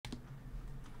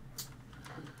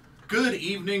Good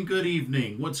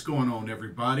evening. What's going on,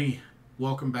 everybody?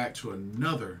 Welcome back to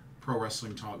another Pro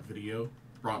Wrestling Talk video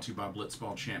brought to you by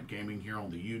Blitzball Champ Gaming here on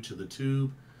the U to the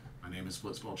Tube. My name is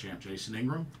Blitzball Champ Jason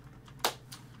Ingram.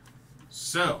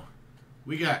 So,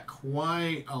 we got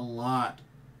quite a lot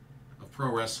of pro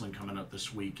wrestling coming up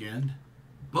this weekend,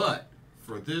 but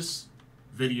for this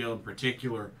video in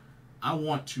particular, I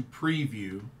want to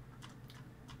preview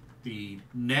the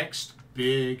next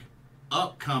big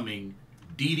upcoming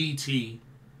DDT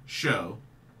show,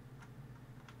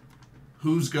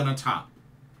 Who's Gonna Top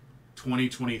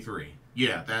 2023.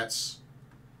 Yeah, that's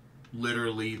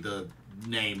literally the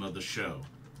name of the show,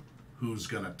 Who's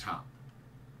Gonna Top.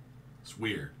 It's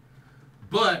weird.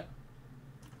 But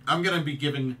I'm going to be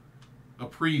giving a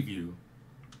preview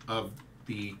of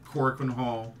the Koroku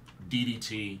Hall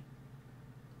DDT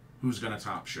Who's Gonna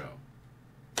Top show.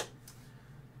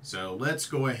 So let's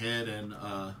go ahead and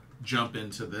jump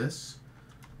into this.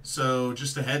 So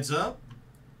just a heads up,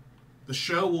 the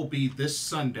show will be this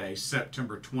Sunday,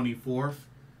 September 24th.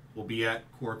 We'll be at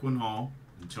Koroku Hall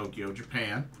in Tokyo,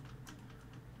 Japan.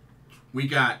 We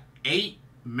got 8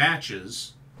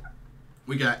 matches.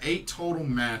 We got 8 total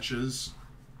matches.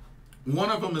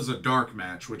 One of them is a dark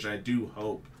match, which I do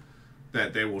hope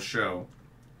that they will show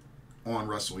on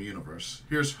Wrestle Universe.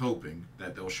 Here's hoping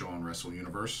that they'll show on Wrestle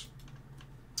Universe.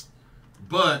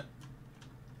 But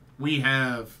we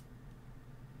have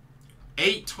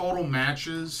 8 total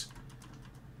matches,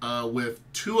 with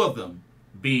 2 of them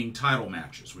being title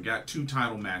matches. We got 2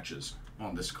 title matches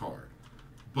on this card.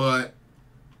 But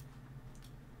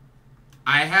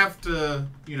I have to,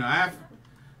 I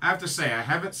have to say, I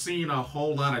haven't seen a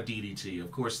whole lot of DDT.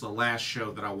 Of course, the last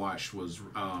show that I watched was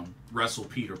Wrestle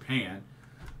Peter Pan.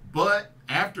 But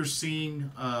after seeing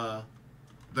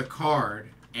the card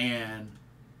and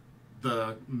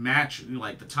the match,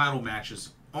 like the title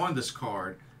matches on this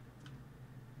card,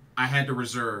 I had to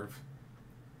reserve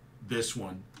this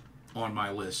one on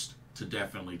my list to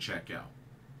definitely check out.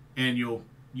 And you'll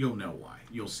know why.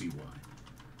 You'll see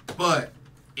why. But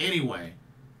anyway,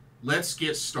 let's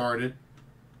get started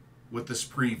with this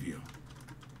preview.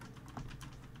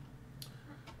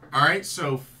 Alright,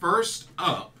 so first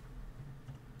up,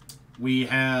 we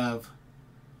have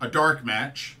a dark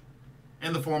match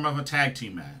in the form of a tag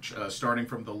team match, starting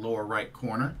from the lower right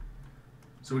corner.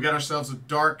 So we got ourselves a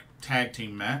dark tag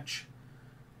team match.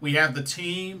 We have the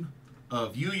team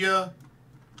of Yuya,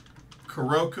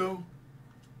 Koroku,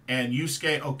 and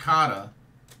Yusuke Okada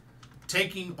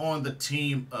taking on the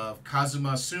team of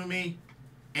Kazuma, Sumi,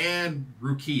 and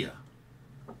Rukiya.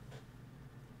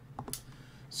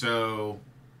 So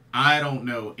I don't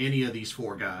know any of these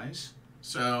 4 guys.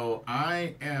 So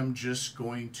I am just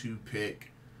going to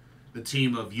pick the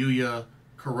team of Yuya,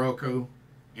 Koroku,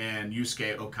 and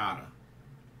Yusuke Okada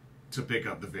to pick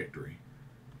up the victory.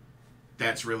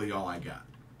 That's really all I got,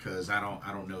 because I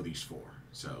don't know these 4.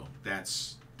 So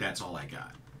that's all I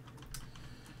got.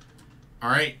 All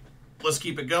right, let's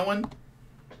keep it going.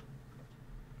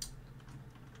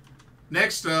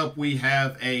 Next up, we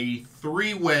have a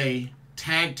 3-way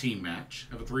tag team match.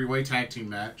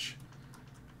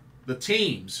 The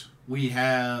teams, we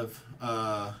have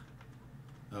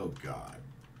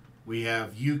we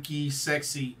have Yuki,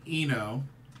 Sexy Iino,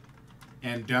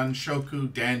 and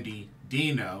Danshoku Dandy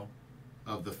Dieno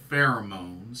of the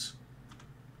Pheromones,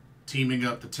 teaming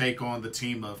up to take on the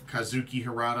team of Kazuki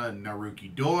Hirata and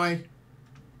Naruki Doi,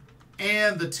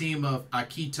 and the team of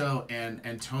Akito and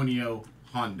Antonio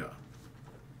Honda.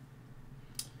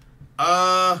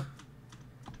 Of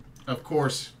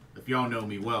course, if y'all know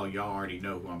me well, y'all already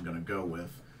know who I'm going to go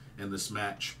with in this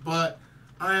match, but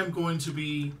I am going to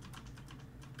be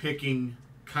picking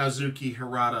Kazuki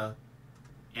Hirata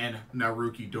and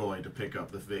Naruki Doi to pick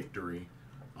up the victory.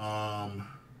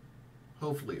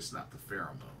 Hopefully it's not the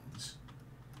Pheromones.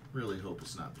 Really hope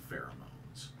it's not the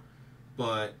Pheromones.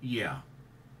 But yeah.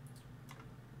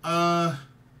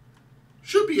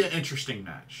 Should be an interesting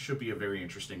match. Should be a very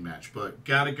interesting match. But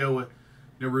gotta go with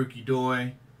Naruki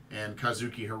Doi and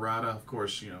Kazuki Hirata. Of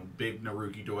course, big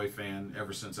Naruki Doi fan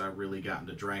ever since I really got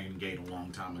into Dragon Gate a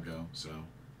long time ago. So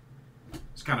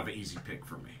it's kind of an easy pick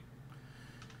for me.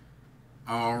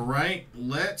 Alright,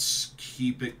 let's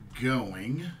keep it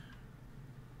going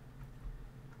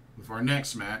with our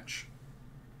next match.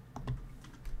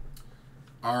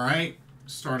 Alright,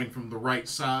 starting from the right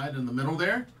side in the middle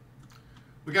there,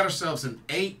 we got ourselves an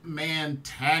 8-man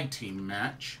tag team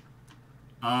match.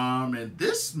 And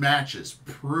this match is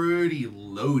pretty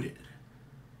loaded.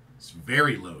 It's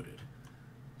very loaded.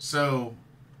 So,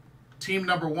 team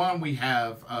number 1, we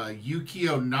have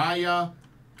Yukio Naya,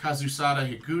 Kazusada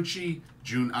Higuchi,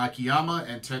 Jun Akiyama,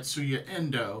 and Tetsuya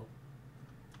Endo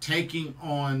taking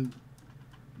on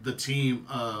the team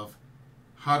of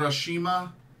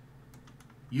Harashima,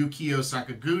 Yukio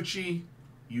Sakaguchi,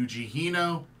 Yuji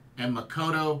Hino, and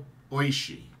Makoto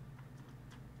Oishi.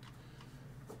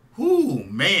 Whoo,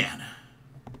 man.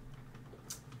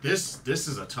 This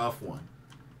is a tough one.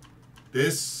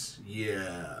 This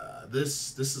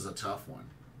is a tough one.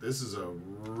 This is a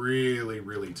really,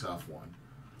 really tough one.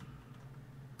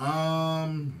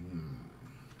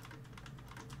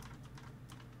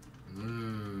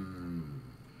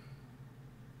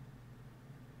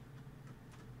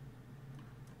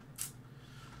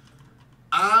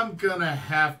 I'm gonna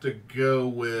have to go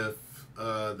with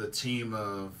the team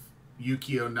of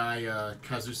Yukio, Naya,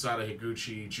 Kazusada,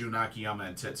 Higuchi, Jun Akiyama,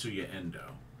 and Tetsuya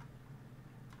Endo.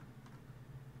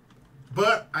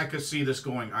 But I could see this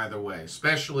going either way,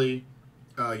 especially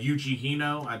Yuji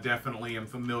Hino. I definitely am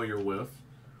familiar with.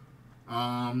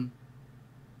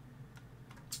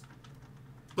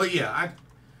 But yeah,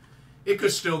 it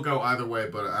could still go either way,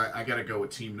 but I got to go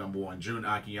with team number one, Jun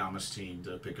Akiyama's team,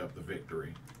 to pick up the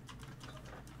victory.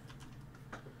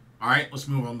 All right, let's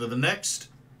move on to the next.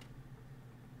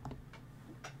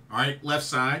 All right, left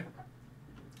side,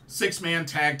 6-man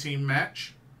tag team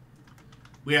match.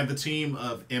 We have the team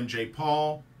of MJ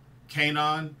Paul,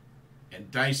 KANON, and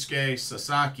Daisuke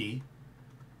Sasaki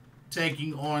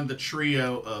taking on the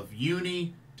trio of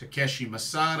Uni, Takeshi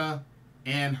Masada,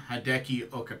 and Hideki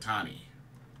Okatani.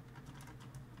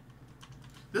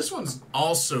 This one's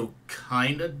also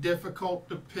kind of difficult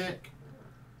to pick.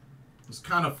 I was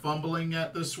kind of fumbling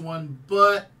at this one,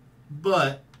 but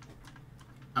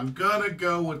I'm going to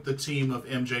go with the team of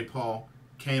MJ Paul,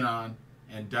 KANON,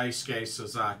 and Daisuke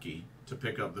Sasaki to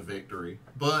pick up the victory.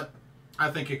 But I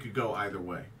think it could go either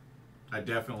way. I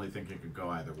definitely think it could go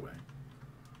either way.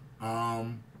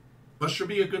 But should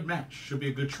be a good match. Should be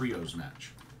a good trios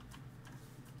match.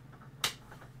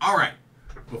 All right.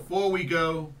 Before we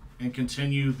go and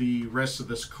continue the rest of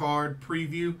this card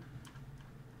preview,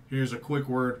 here's a quick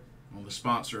word on the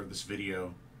sponsor of this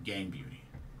video, Game Beauty.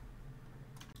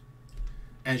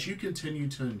 As you continue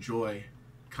to enjoy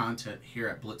content here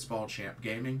at Blitzball Champ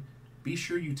Gaming, be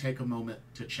sure you take a moment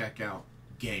to check out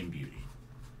Game Beauty.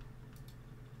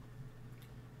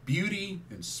 Beauty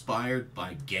inspired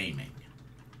by gaming.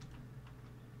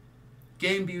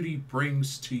 Game Beauty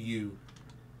brings to you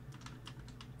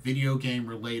video game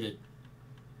related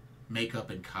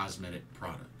makeup and cosmetic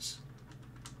products.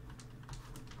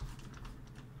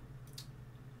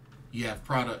 You have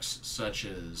products such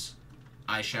as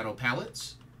eyeshadow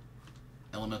palettes,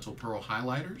 elemental pearl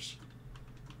highlighters,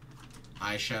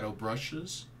 eyeshadow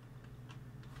brushes,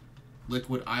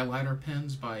 liquid eyeliner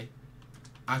pens by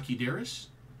Akideris,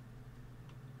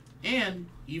 and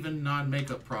even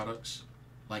non-makeup products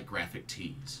like graphic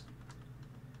tees.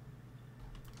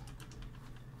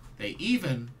 They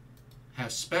even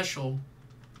have special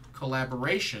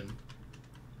collaboration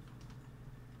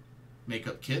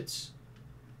makeup kits,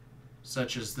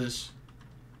 such as this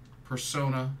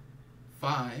Persona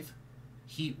 5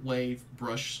 Heat Wave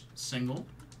Brush Single,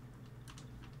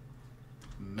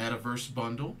 Metaverse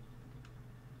Bundle,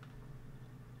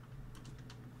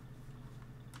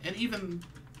 and even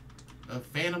a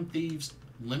Phantom Thieves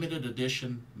Limited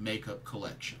Edition Makeup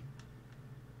Collection.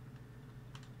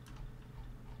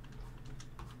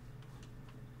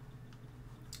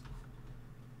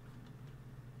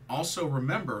 Also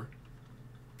remember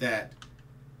that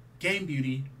Game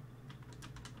Beauty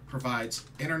provides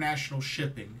international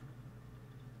shipping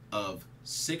of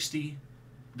 $60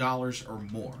 or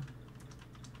more.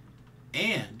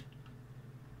 And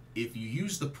if you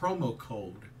use the promo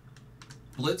code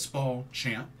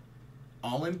BlitzballChamp,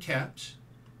 all in caps,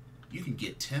 you can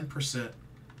get 10%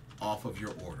 off of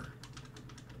your order.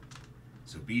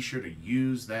 So be sure to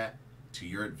use that to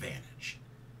your advantage.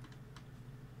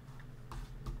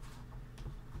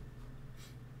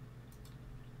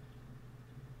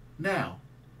 Now,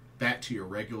 back to your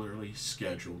regularly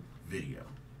scheduled video.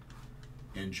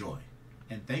 Enjoy,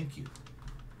 and thank you.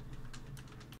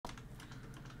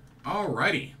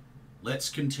 Alrighty, let's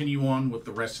continue on with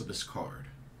the rest of this card.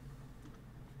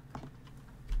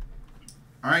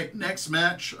 Alright, next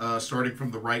match, starting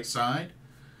from the right side,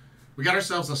 we got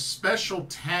ourselves a special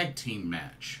tag team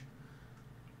match.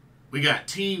 We got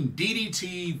Team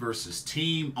DDT versus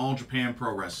Team All Japan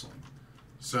Pro Wrestling.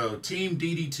 So, Team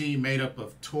DDT, made up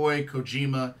of Toi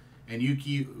Kojima and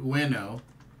Yuki Ueno,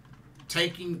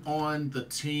 taking on the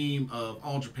team of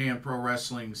All Japan Pro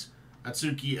Wrestling's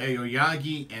Atsuki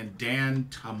Aoyagi and Dan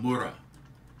Tamura.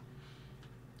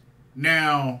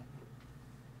 Now,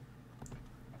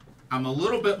 I'm a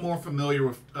little bit more familiar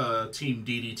with Team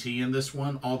DDT in this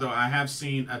one, although I have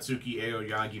seen Atsuki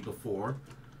Aoyagi before.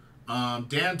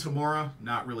 Dan Tamura,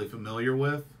 not really familiar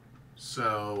with.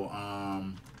 So,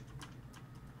 I'm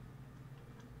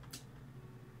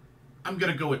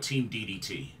going to go with Team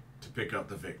DDT to pick up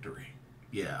the victory.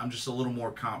 Yeah, I'm just a little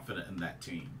more confident in that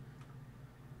team.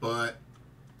 But,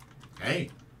 hey,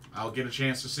 I'll get a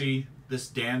chance to see this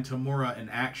Dan Tamura in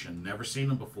action. Never seen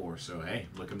him before, so hey,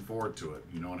 looking forward to it.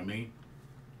 You know what I mean?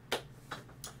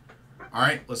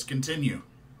 Alright, let's continue.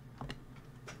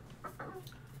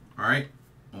 Alright,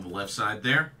 on the left side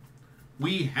there,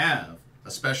 we have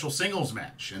a special singles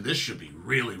match, and this should be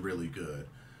really, really good.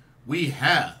 We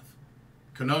have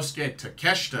Konosuke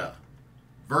Takeshita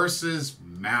versus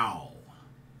Mao.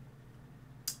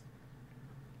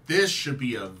 This should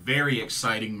be a very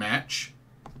exciting match.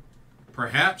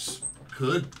 Perhaps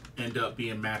could end up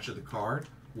being match of the card.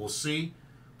 We'll see.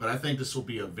 But I think this will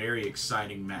be a very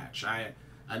exciting match. I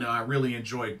know I really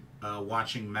enjoyed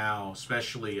watching Mao,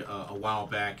 especially a while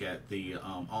back at the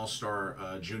All-Star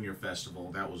Junior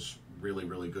Festival. That was really,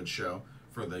 really good show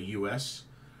for the U.S.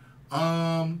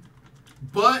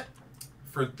 But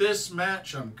for this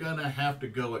match, I'm going to have to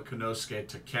go with Konosuke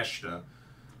Takeshita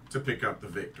to pick up the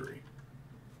victory.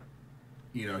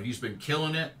 You know, he's been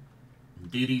killing it.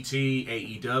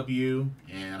 DDT, AEW,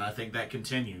 and I think that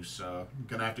continues. So I'm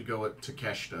going to have to go with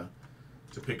Takeshita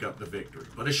to pick up the victory.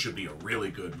 But it should be a really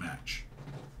good match.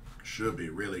 Should be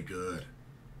really good.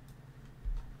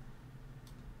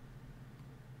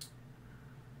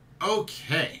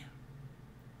 Okay.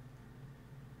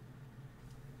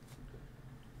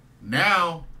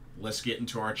 Now, let's get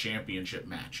into our championship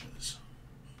matches.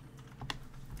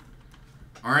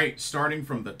 All right, starting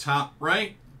from the top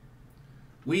right,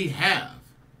 we have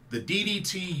the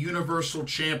DDT Universal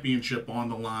Championship on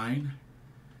the line.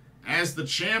 As the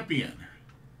champion,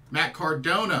 Matt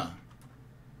Cardona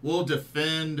will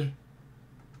defend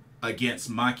against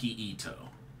Maki Ito.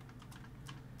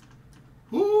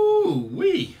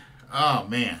 Ooh-wee. Oh,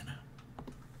 man.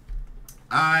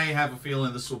 I have a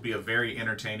feeling this will be a very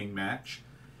entertaining match.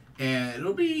 And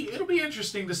it'll be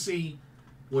interesting to see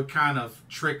what kind of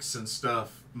tricks and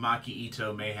stuff Maki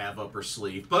Ito may have up her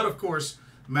sleeve. But, of course,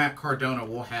 Matt Cardona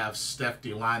will have Steph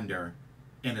DeLander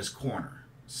in his corner.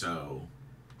 So,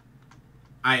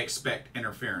 I expect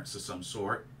interference of some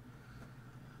sort.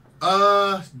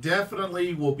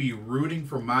 Definitely will be rooting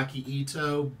for Maki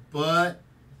Ito, but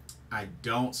I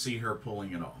don't see her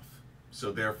pulling it off.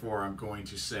 So, therefore, I'm going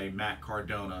to say Matt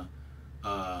Cardona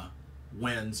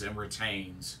wins and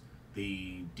retains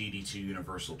the DDT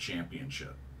Universal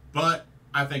Championship. But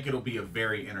I think it'll be a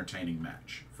very entertaining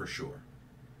match, for sure.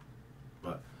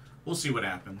 But we'll see what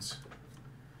happens.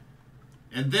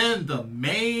 And then the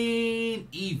main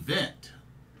event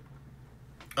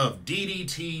of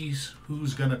DDT's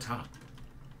Who's Gonna Top.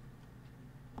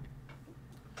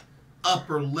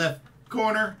 Upper left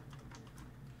corner,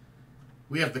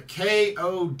 we have the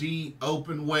KOD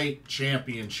Openweight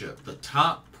Championship. The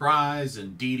top prize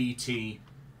in DDT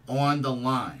on the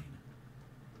line.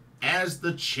 As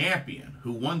the champion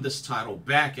who won this title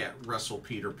back at Wrestle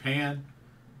Peter Pan,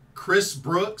 Chris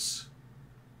Brooks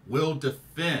will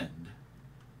defend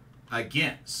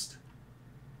against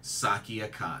Saki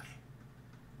Akai.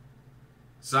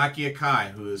 Saki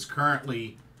Akai, who is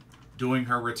currently doing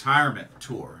her retirement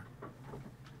tour.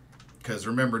 Because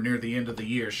remember, near the end of the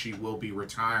year, she will be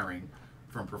retiring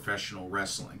from professional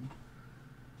wrestling.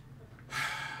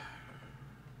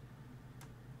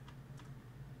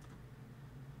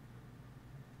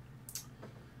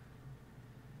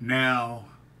 Now,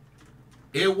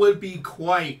 it would be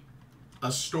quite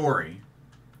a story.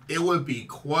 It would be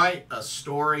quite a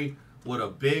story with a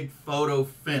big photo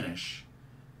finish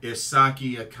if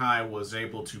Saki Akai was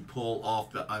able to pull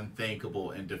off the unthinkable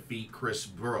and defeat Chris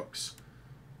Brooks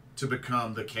to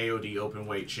become the KOD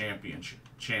Openweight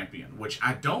champion, which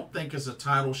I don't think is a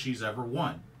title she's ever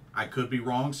won. I could be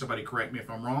wrong. Somebody correct me if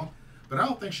I'm wrong. But I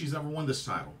don't think she's ever won this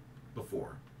title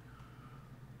before.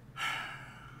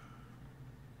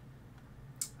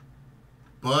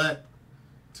 But,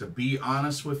 to be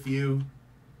honest with you,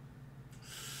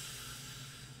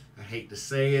 I hate to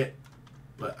say it,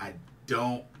 but I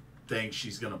don't think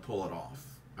she's going to pull it off.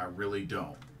 I really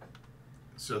don't.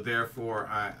 So, therefore,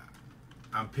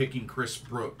 I'm picking Chris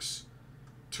Brooks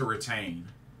to retain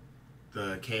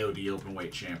the KOD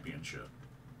Openweight Championship.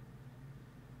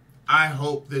 I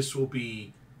hope this will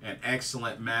be an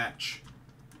excellent match,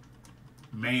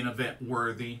 main event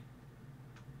worthy.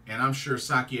 And I'm sure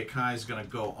Saki Akai is going to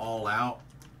go all out,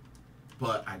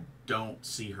 but I don't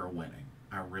see her winning.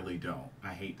 I really don't.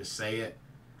 I hate to say it,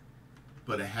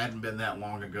 but it hadn't been that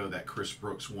long ago that Chris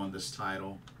Brooks won this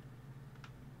title,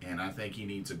 and I think he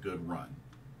needs a good run.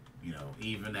 You know,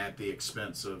 even at the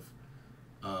expense of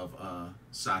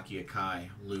Saki Akai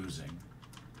losing.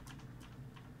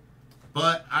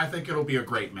 But I think it'll be a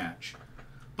great match.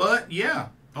 But yeah,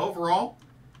 overall,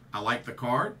 I like the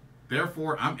card.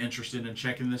 Therefore, I'm interested in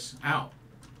checking this out.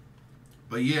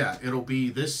 But yeah, it'll be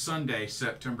this Sunday,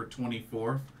 September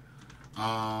 24th.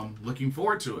 Looking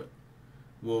forward to it.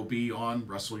 We'll be on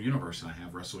Wrestle Universe. I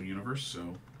have Wrestle Universe,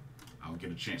 so I'll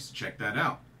get a chance to check that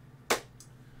out.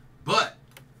 But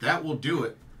that will do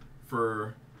it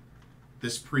for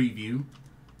this preview.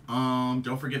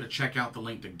 Don't forget to check out the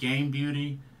link to Game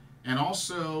Beauty. And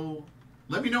also,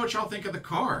 let me know what y'all think of the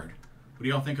card. What do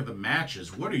y'all think of the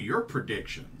matches? What are your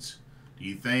predictions? Do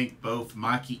you think both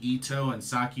Maki Ito and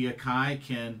Saki Akai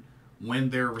can win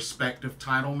their respective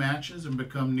title matches and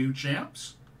become new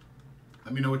champs?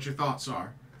 Let me know what your thoughts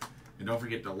are. And don't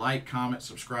forget to like, comment,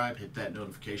 subscribe, hit that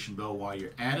notification bell while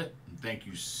you're at it. And thank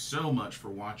you so much for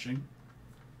watching.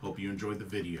 Hope you enjoyed the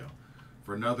video.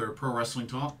 For another Pro Wrestling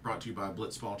Talk brought to you by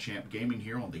Blitzball Champ Gaming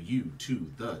here on the U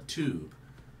to the Tube.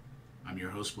 I'm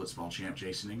your host, Blitzball Champ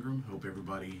Jason Ingram. Hope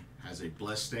everybody has a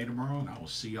blessed day tomorrow, and I will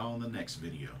see y'all in the next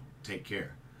video. Take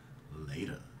care.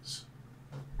 Laters.